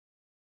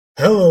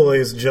Hello,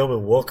 ladies and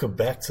gentlemen. Welcome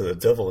back to the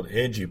Devil and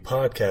Angie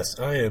podcast.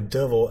 I am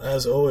Devil,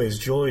 as always,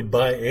 joined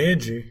by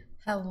Angie.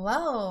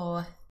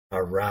 Hello.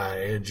 All right,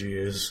 Angie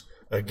is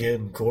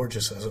again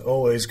gorgeous, as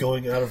always,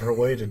 going out of her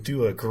way to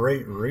do a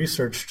great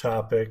research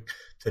topic.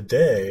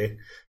 Today,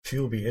 she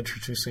will be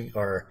introducing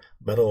our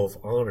Medal of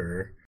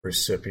Honor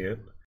recipient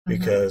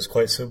because,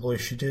 quite simply,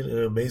 she did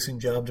an amazing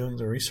job doing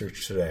the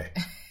research today.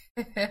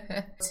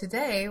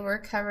 Today,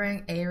 we're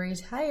covering a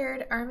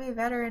retired Army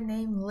veteran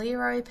named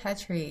Leroy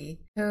Petrie,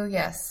 who,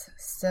 yes,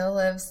 still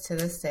lives to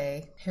this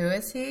day. Who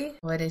is he?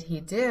 What did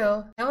he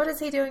do? And what is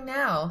he doing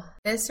now?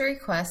 This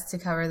request to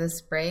cover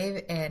this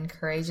brave and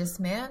courageous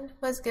man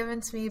was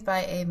given to me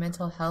by a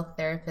mental health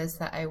therapist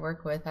that I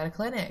work with at a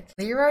clinic.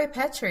 Leroy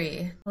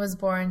Petrie was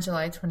born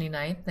July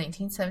 29,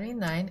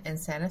 1979 in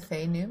Santa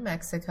Fe, New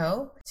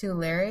Mexico, to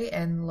Larry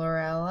and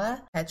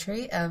Lorella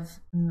Petrie of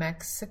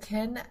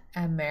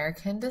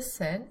Mexican-American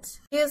descent.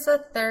 He is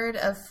the third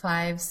of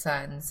 5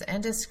 sons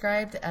and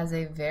described as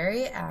a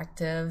very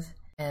active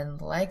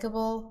and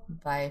likable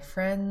by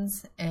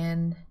friends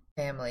and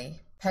family.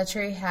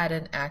 Petrie had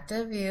an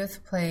active youth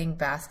playing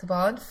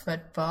basketball and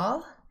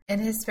football. In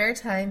his spare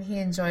time, he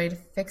enjoyed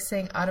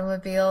fixing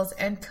automobiles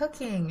and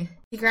cooking.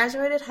 He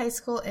graduated high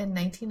school in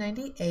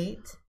 1998.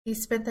 He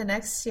spent the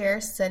next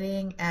year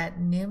studying at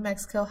New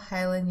Mexico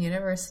Highland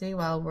University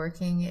while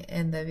working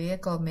in the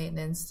vehicle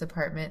maintenance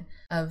department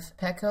of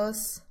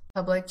Pecos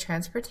Public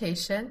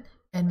Transportation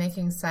and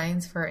making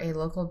signs for a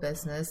local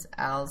business,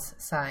 Al's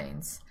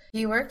Signs.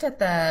 He worked at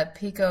the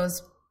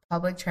Pecos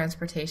Public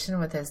Transportation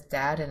with his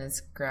dad and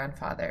his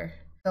grandfather.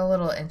 A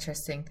little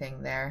interesting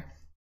thing there.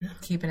 Yeah.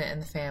 Keeping it in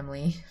the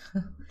family.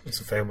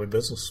 It's a family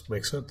business.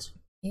 Makes sense.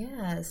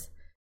 Yes.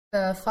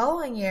 The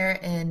following year,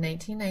 in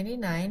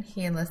 1999,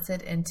 he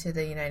enlisted into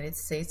the United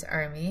States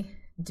Army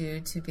due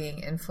to being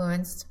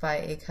influenced by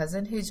a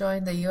cousin who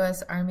joined the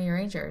U.S. Army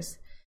Rangers.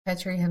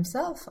 Petrie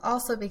himself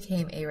also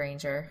became a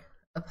Ranger.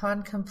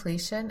 Upon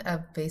completion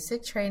of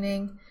basic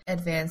training,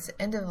 advanced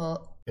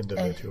individual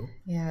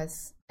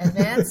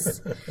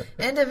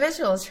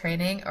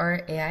training,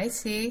 or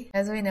AIT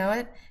as we know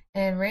it,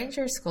 and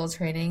Ranger School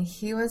training,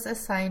 he was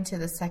assigned to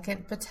the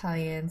 2nd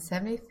Battalion,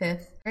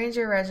 75th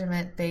Ranger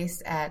Regiment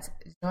based at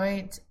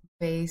Joint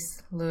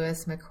Base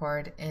Lewis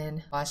McChord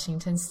in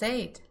Washington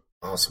State.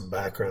 Awesome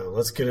background.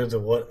 Let's get into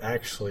what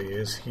actually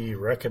is he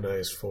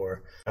recognized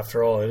for.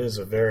 After all, it is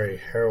a very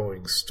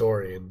harrowing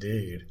story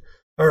indeed.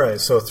 All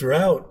right, so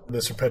throughout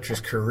Mr.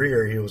 Petrie's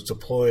career, he was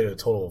deployed a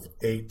total of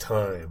 8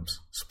 times,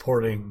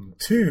 supporting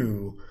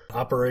 2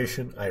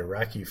 Operation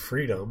Iraqi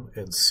Freedom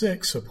and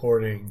 6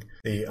 supporting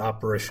the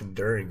Operation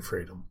Enduring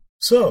Freedom.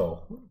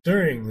 So,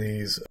 during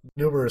these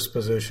numerous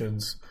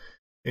positions,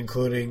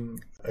 including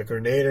a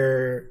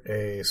grenadier,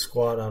 a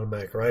squad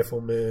automatic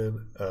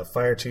rifleman, a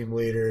fire team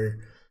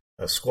leader,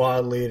 a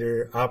squad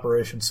leader,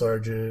 operation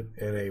sergeant,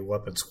 and a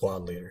weapons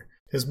squad leader.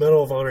 His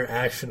Medal of Honor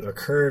action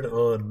occurred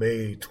on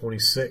May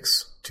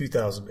 26,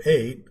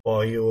 2008,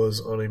 while he was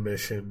on a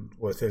mission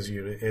with his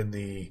unit in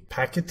the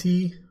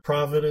Pakati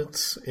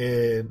province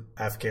in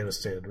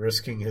Afghanistan,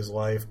 risking his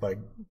life by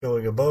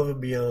going above and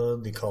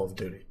beyond the call of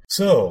duty.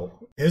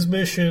 So, his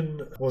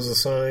mission was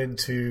assigned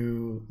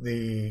to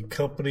the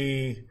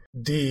Company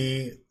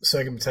D,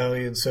 2nd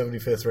Battalion,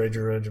 75th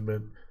Ranger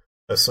Regiment,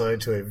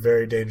 assigned to a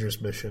very dangerous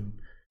mission,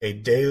 a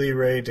daily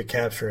raid to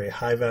capture a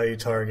high-value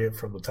target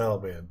from the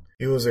Taliban.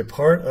 He was a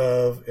part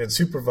of and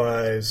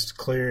supervised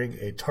clearing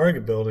a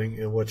target building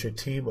in which a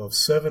team of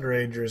 7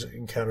 Rangers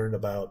encountered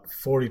about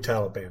 40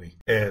 Talibani,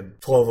 and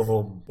 12 of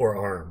them were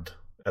armed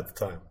at the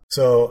time.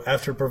 So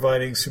after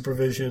providing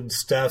supervision,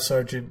 Staff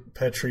Sergeant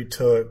Petrie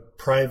took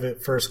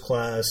Private First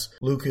Class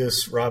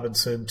Lucas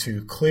Robinson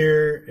to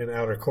clear an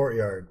outer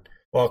courtyard.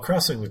 While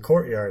crossing the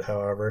courtyard,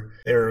 however,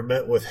 they were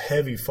met with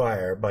heavy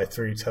fire by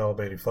 3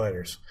 Talibani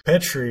fighters.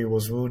 Petrie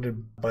was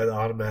wounded by the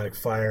automatic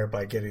fire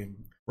by getting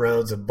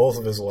rounds in both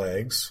of his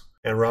legs,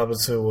 and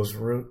Robinson was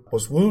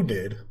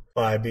wounded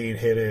by being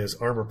hit in his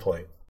armor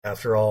plate.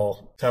 After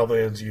all,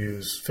 Talibans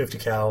use 50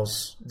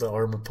 cals. The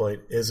armor plate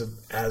isn't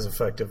as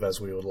effective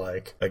as we would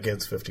like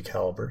against 50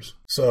 calibers.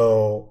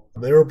 So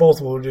they were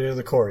both wounded in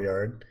the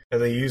courtyard, and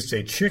they used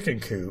a chicken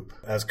coop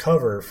as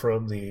cover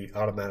from the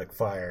automatic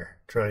fire,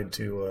 trying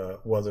to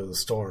weather the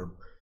storm.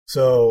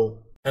 So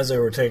as they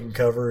were taking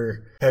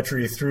cover,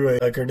 Petrie threw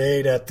a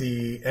grenade at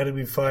the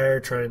enemy fire,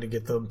 trying to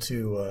get them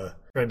to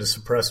trying to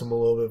suppress them a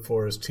little bit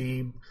for his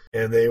team,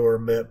 and they were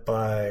met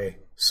by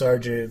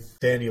Sergeant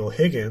Daniel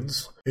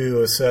Higgins,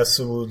 who assessed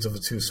the wounds of the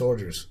 2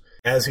 soldiers.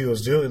 As he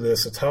was doing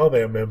this, a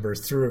Taliban member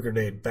threw a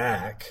grenade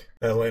back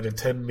that landed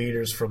 10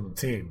 meters from the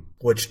team,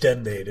 which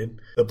detonated.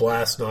 The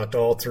blast knocked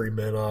all 3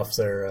 men off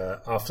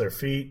their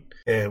feet,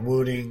 and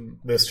wounding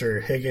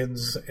Mr.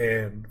 Higgins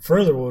and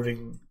further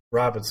wounding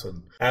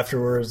Robinson.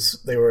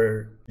 Afterwards, they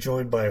were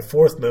joined by a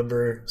 4th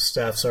member,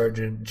 Staff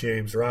Sergeant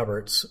James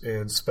Roberts,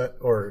 and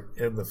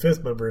the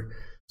 5th member,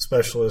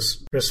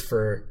 Specialist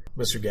Christopher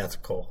Mr.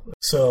 Gathercole.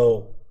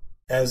 So,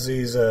 as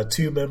these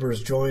 2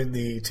 members joined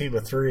the team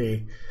of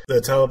 3,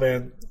 the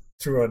Taliban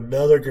threw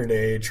another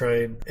grenade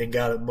and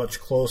got it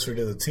much closer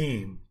to the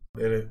team.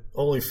 and it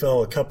only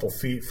fell a couple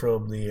feet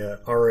from the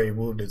RA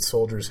wounded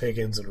soldiers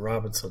Higgins and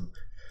Robinson.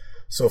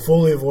 So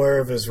fully aware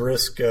of his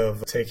risk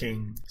of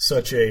taking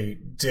such a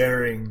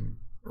daring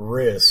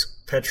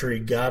risk, Petrie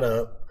got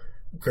up,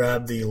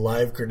 grabbed the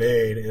live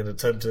grenade, and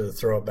attempted to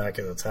throw it back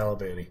at the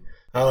Taliban.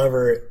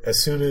 However,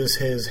 as soon as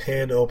his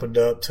hand opened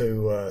up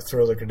to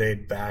throw the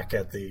grenade back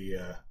at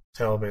the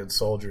Taliban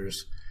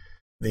soldiers,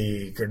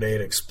 the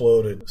grenade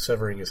exploded,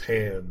 severing his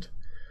hand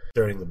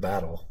during the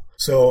battle.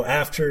 So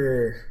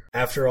after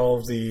all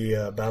of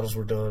the battles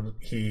were done,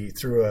 he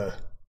threw a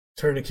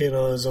tourniquet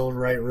on his own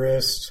right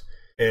wrist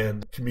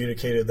and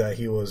communicated that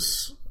he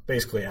was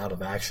basically out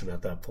of action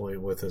at that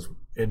point with his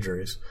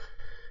injuries.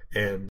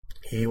 And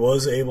he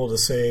was able to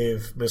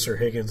save Mr.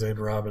 Higgins and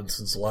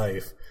Robinson's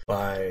life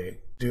by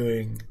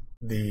doing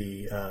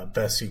the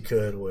best he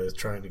could with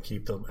trying to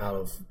keep them out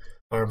of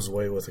harm's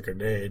way with a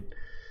grenade.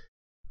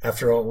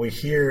 After all, we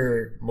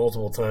hear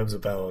multiple times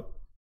about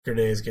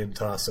grenades getting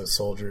tossed at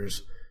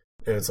soldiers,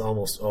 and it's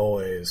almost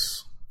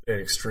always an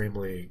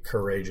extremely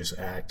courageous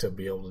act to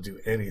be able to do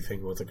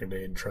anything with a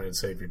grenade and try and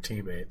save your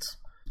teammates.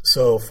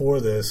 So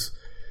for this,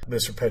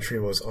 Mr. Petrie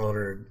was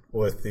honored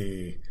with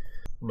the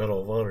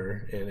Medal of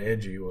Honor, and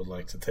Angie would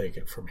like to take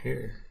it from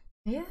here.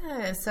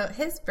 Yeah, so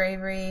his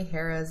bravery,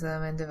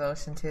 heroism, and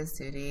devotion to his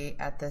duty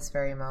at this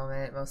very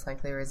moment most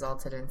likely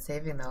resulted in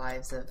saving the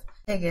lives of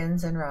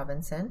Higgins and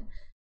Robinson.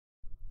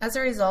 As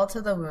a result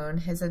of the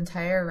wound, his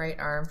entire right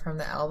arm from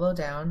the elbow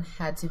down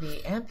had to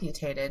be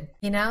amputated.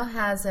 He now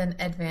has an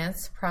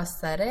advanced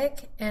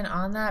prosthetic, and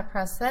on that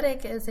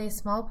prosthetic is a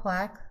small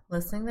plaque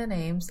listing the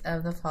names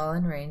of the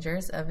fallen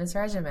Rangers of his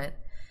regiment.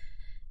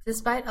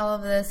 Despite all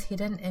of this, he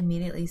didn't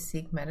immediately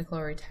seek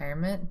medical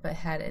retirement, but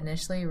had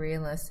initially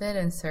re-enlisted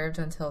and served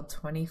until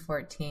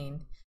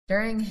 2014.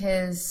 During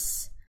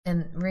his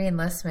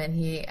re-enlistment,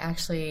 he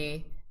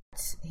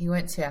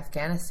went to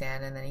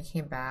Afghanistan, and then he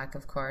came back,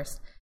 of course.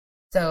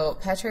 So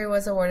Petrie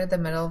was awarded the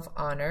Medal of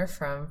Honor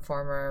from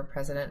former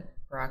President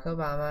Barack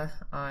Obama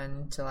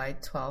on July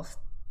 12,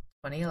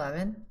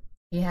 2011.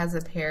 He has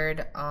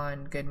appeared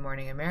on Good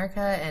Morning America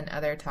and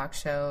other talk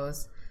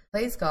shows,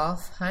 plays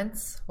golf,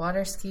 hunts,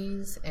 water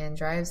skis, and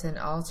drives an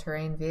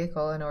all-terrain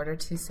vehicle in order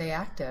to stay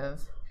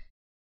active.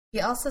 He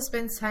also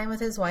spends time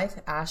with his wife,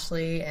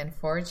 Ashley, and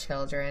 4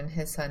 children,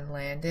 his son,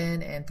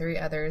 Landon, and 3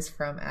 others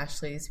from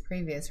Ashley's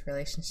previous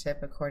relationship,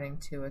 according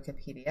to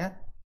Wikipedia.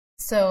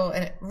 So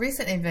a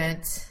recent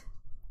event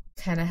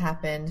kind of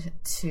happened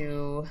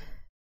to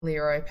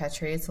Leroy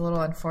Petrie. It's a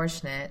little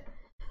unfortunate.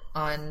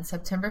 On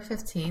September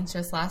 15th,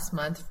 just last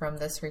month from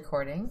this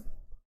recording,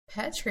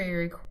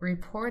 Petrie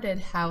reported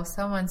how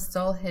someone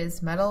stole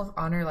his Medal of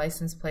Honor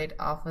license plate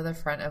off of the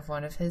front of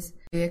one of his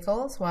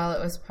vehicles while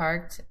it was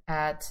parked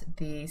at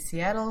the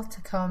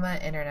Seattle-Tacoma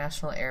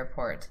International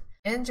Airport.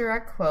 In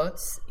direct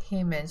quotes,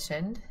 he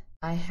mentioned,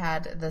 "I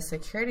had the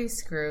security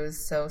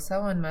screws, so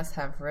someone must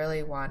have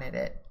really wanted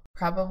it.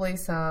 Probably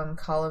some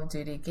Call of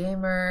Duty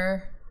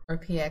gamer or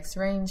PX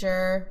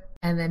Ranger."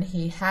 And then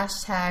he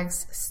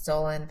hashtags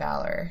stolen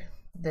valor.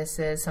 This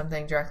is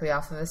something directly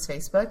off of his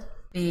Facebook.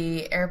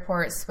 The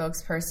airport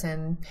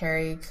spokesperson,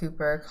 Perry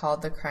Cooper,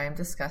 called the crime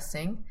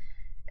disgusting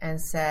and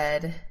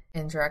said,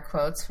 in direct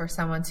quotes, "For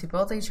someone to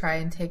boldly try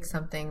and take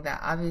something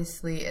that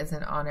obviously is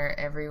an honor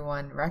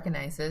everyone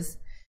recognizes,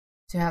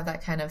 to have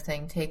that kind of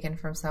thing taken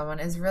from someone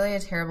is really a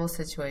terrible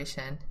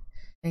situation."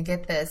 And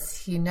get this,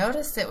 he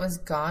noticed it was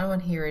gone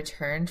when he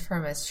returned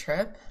from his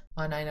trip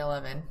on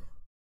 9/11.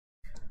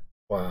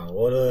 Wow,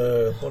 what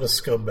a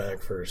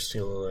scumbag for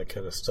stealing that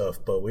kind of stuff.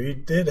 But we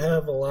did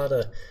have a lot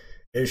of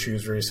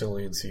issues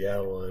recently in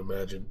Seattle. I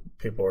imagine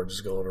people are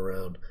just going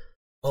around,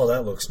 "Oh,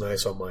 that looks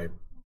nice on my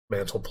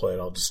mantle plate.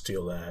 I'll just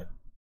steal that.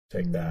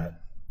 Take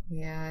that."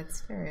 Yeah, it's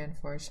very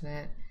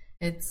unfortunate.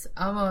 It's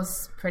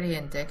almost pretty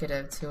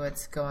indicative to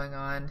what's going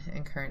on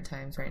in current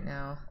times right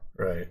now.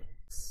 Right.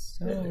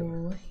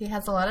 So he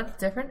has a lot of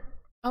different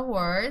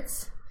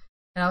awards.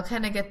 And I'll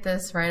kind of get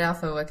this right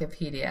off of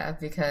Wikipedia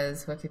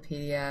because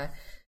Wikipedia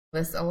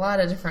lists a lot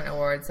of different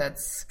awards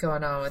that's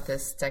going on with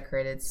this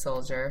decorated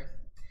soldier.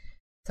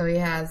 So he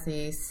has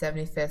the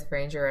 75th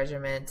Ranger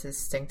Regiment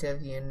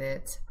Distinctive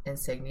Unit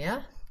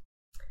Insignia,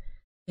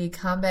 the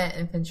Combat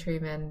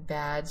Infantryman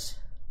Badge,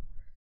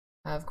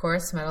 of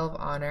course, Medal of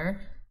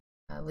Honor,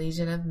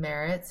 Legion of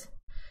Merit,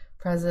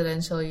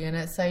 Presidential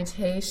Unit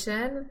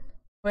Citation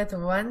with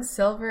 1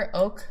 silver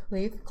oak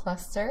leaf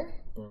cluster,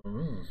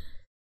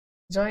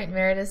 Joint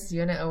Meritus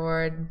Unit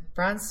Award,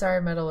 Bronze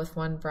Star Medal with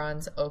 1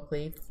 bronze oak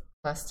leaf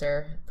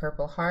cluster,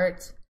 Purple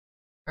Heart,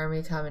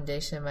 Army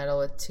Commendation Medal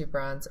with 2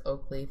 bronze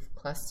oak leaf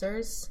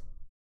clusters,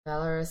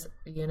 Valorous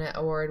Unit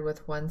Award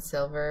with 1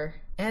 silver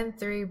and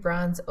 3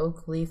 bronze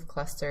oak leaf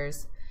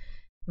clusters,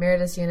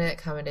 Meritus Unit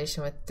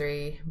Commendation with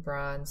 3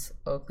 bronze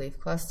oak leaf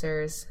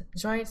clusters,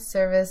 Joint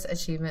Service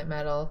Achievement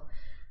Medal,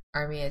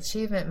 Army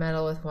Achievement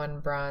Medal with 1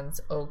 bronze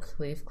oak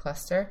leaf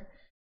cluster,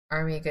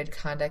 Army Good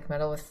Conduct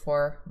Medal with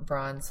 4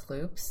 bronze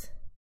loops.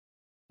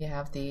 You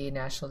have the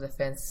National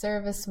Defense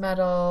Service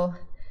Medal,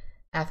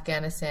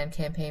 Afghanistan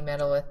Campaign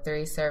Medal with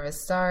 3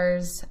 service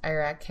stars,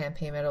 Iraq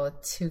Campaign Medal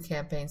with 2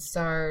 campaign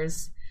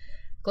stars,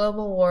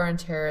 Global War on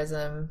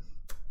Terrorism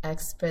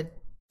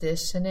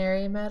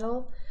Expeditionary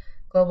Medal,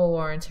 Global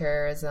War on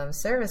Terrorism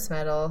Service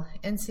Medal,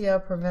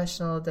 NCO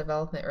Professional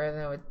Development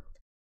Ribbon with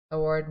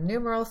Award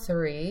Numeral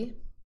 3,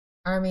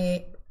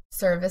 Army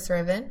Service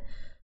Ribbon,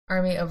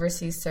 Army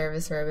Overseas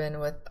Service Ribbon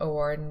with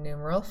Award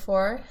Numeral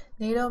 4,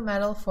 NATO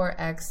Medal for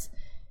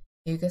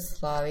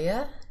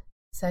ex-Yugoslavia,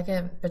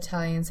 2nd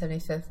Battalion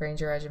 75th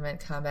Ranger Regiment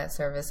Combat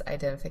Service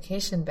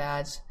Identification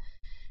Badge,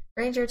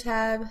 Ranger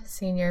Tab,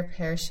 Senior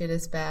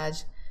Parachutist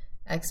Badge,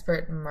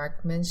 Expert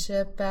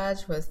Marksmanship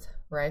Badge with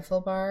Rifle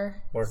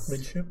Bar.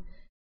 Marksmanship?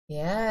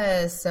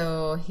 Yes,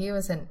 so he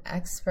was an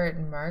expert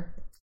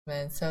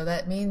marksman. So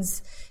that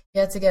means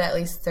you have to get at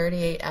least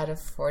 38 out of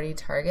 40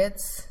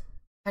 targets,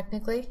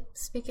 technically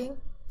speaking.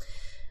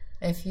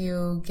 If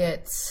you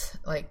get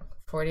like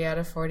 40 out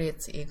of 40,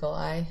 it's Eagle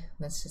Eye.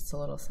 That's just a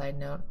little side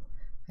note.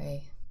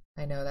 I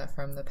know that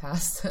from the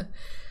past.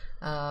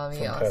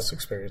 Past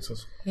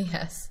experiences.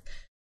 Yes.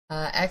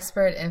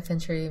 Expert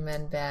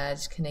Infantryman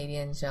Badge,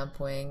 Canadian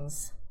Jump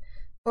Wings,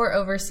 4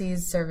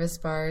 Overseas Service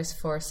Bars,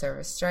 4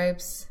 Service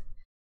Stripes.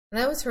 And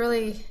that was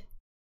really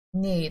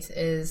neat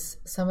is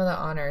some of the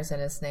honors in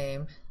his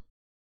name.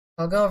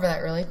 I'll go over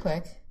that really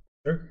quick.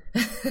 Sure.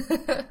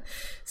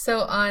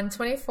 So on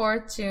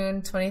 24th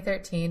June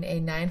 2013,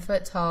 a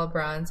 9-foot-tall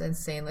bronze and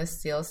stainless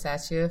steel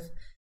statue of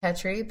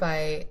Petrie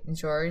by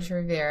George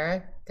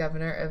Rivera,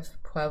 governor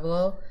of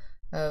Pueblo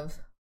of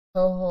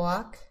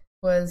Pojoac,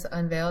 was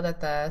unveiled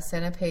at the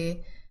Santa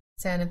Fe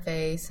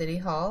City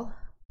Hall.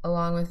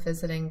 Along with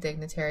visiting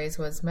dignitaries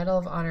was Medal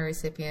of Honor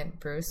recipient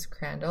Bruce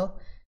Crandall.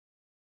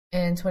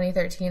 In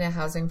 2013, a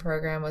housing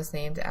program was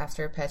named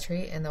after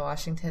Petrie in the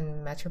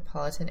Washington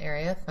metropolitan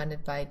area,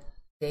 funded by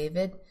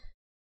David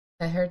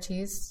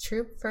Feherty's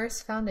Troop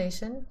First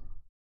Foundation.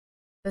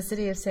 The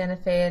city of Santa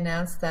Fe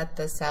announced that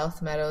the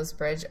South Meadows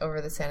Bridge over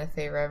the Santa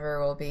Fe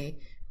River will be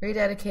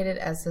rededicated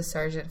as the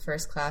Sergeant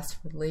First Class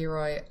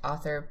Leroy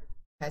Arthur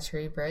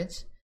Petrie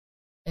Bridge.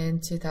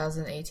 In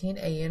 2018,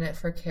 a unit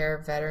for care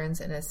of veterans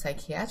in a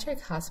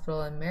psychiatric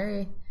hospital in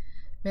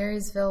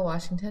Marysville,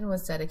 Washington,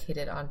 was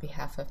dedicated on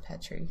behalf of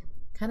Petrie.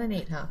 Kind of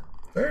neat, huh?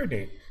 Very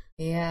neat.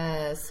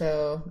 Yeah,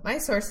 so my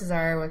sources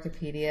are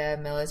Wikipedia,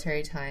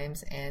 Military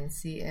Times, and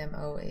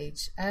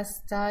CMOHS.org.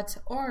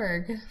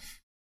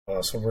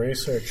 Awesome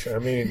research. I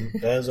mean,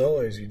 as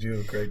always, you do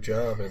a great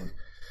job. And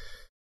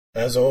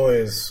as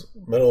always,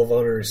 Medal of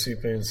Honor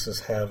recipients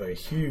just have a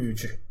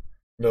huge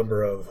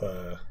number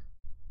of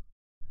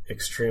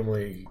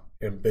extremely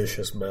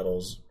ambitious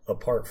medals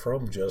apart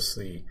from just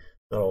the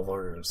Medal of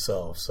Honor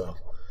itself. So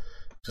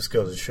just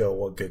goes to show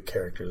what good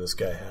character this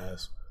guy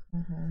has.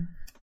 Mm-hmm.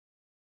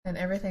 And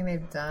everything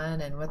they've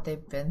done and what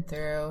they've been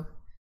through.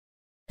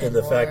 And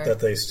the fact that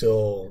they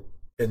still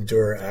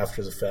endure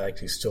after the fact.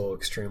 He's still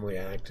extremely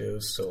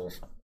active, still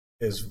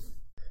is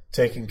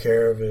taking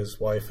care of his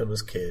wife and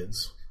his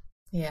kids.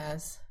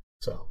 Yes.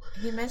 So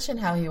he mentioned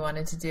how he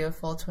wanted to do a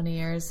full 20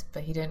 years,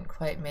 but he didn't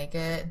quite make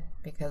it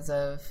because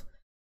of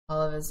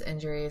all of his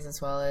injuries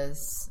as well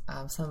as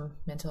some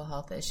mental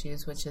health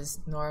issues, which is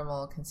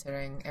normal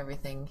considering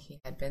everything he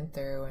had been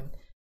through and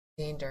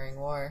seen during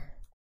war.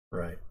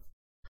 Right.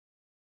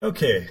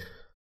 Okay,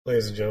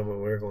 ladies and gentlemen,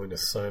 we're going to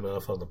sign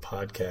off on the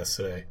podcast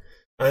today.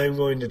 I am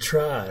going to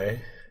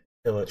try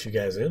and let you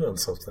guys in on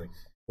something.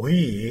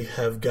 We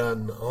have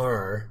gotten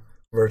our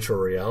virtual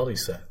reality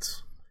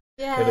sets.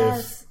 Yes. And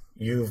if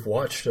you've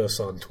watched us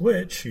on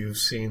Twitch, you've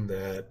seen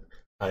that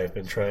I've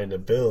been trying to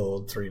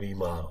build 3D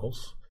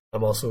models.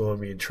 I'm also going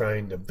to be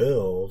trying to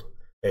build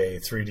a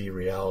 3D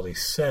reality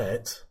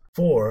set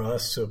for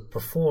us to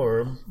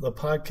perform the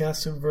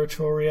podcast in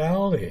virtual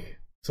reality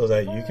so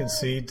that you can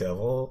see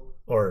Devil,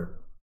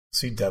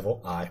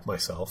 I,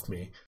 myself,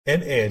 me,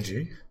 and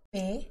Angie.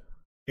 Me.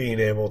 Being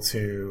able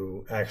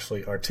to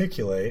actually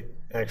articulate,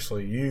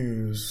 actually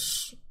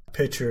use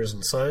pictures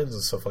and signs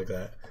and stuff like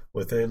that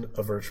within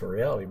a virtual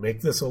reality.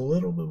 Make this a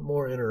little bit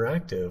more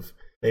interactive,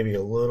 maybe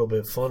a little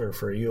bit funner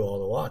for you all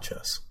to watch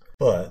us.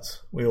 But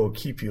we will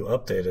keep you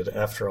updated.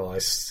 After all, I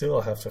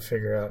still have to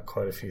figure out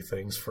quite a few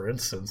things. For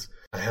instance,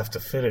 I have to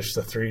finish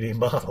the 3D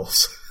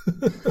models.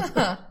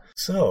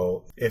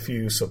 So, if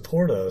you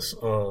support us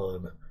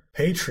on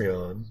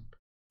Patreon,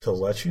 to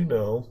let you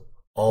know,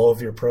 all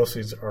of your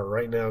proceeds are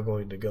right now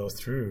going to go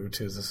through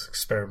to this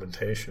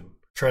experimentation,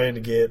 trying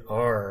to get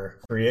our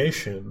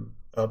creation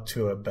up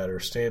to a better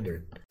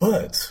standard.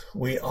 But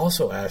we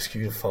also ask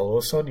you to follow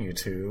us on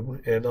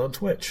YouTube and on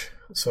Twitch.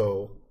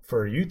 So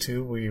for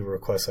YouTube, we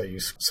request that you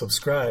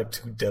subscribe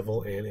to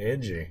Devil and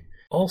Angie.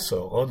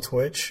 Also on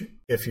Twitch,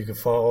 if you could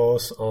follow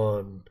us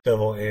on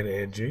Devil and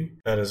Angie,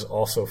 that is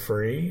also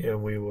free,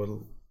 and we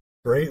would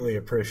greatly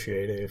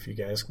appreciate it if you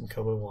guys can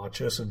come and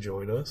watch us and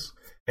join us.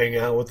 Hang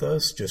out with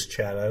us, just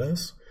chat at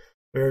us.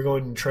 We're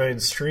going to try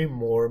and stream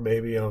more,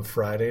 maybe on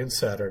Friday and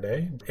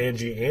Saturday.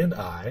 Angie and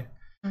I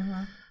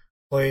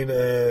playing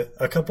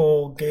a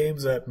couple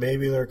games that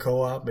maybe they're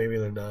co-op, maybe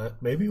they're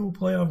not. Maybe we'll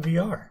play on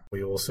VR.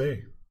 We will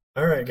see.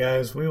 All right,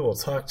 guys, we will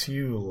talk to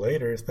you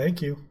later.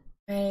 Thank you.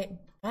 All right.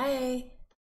 Bye.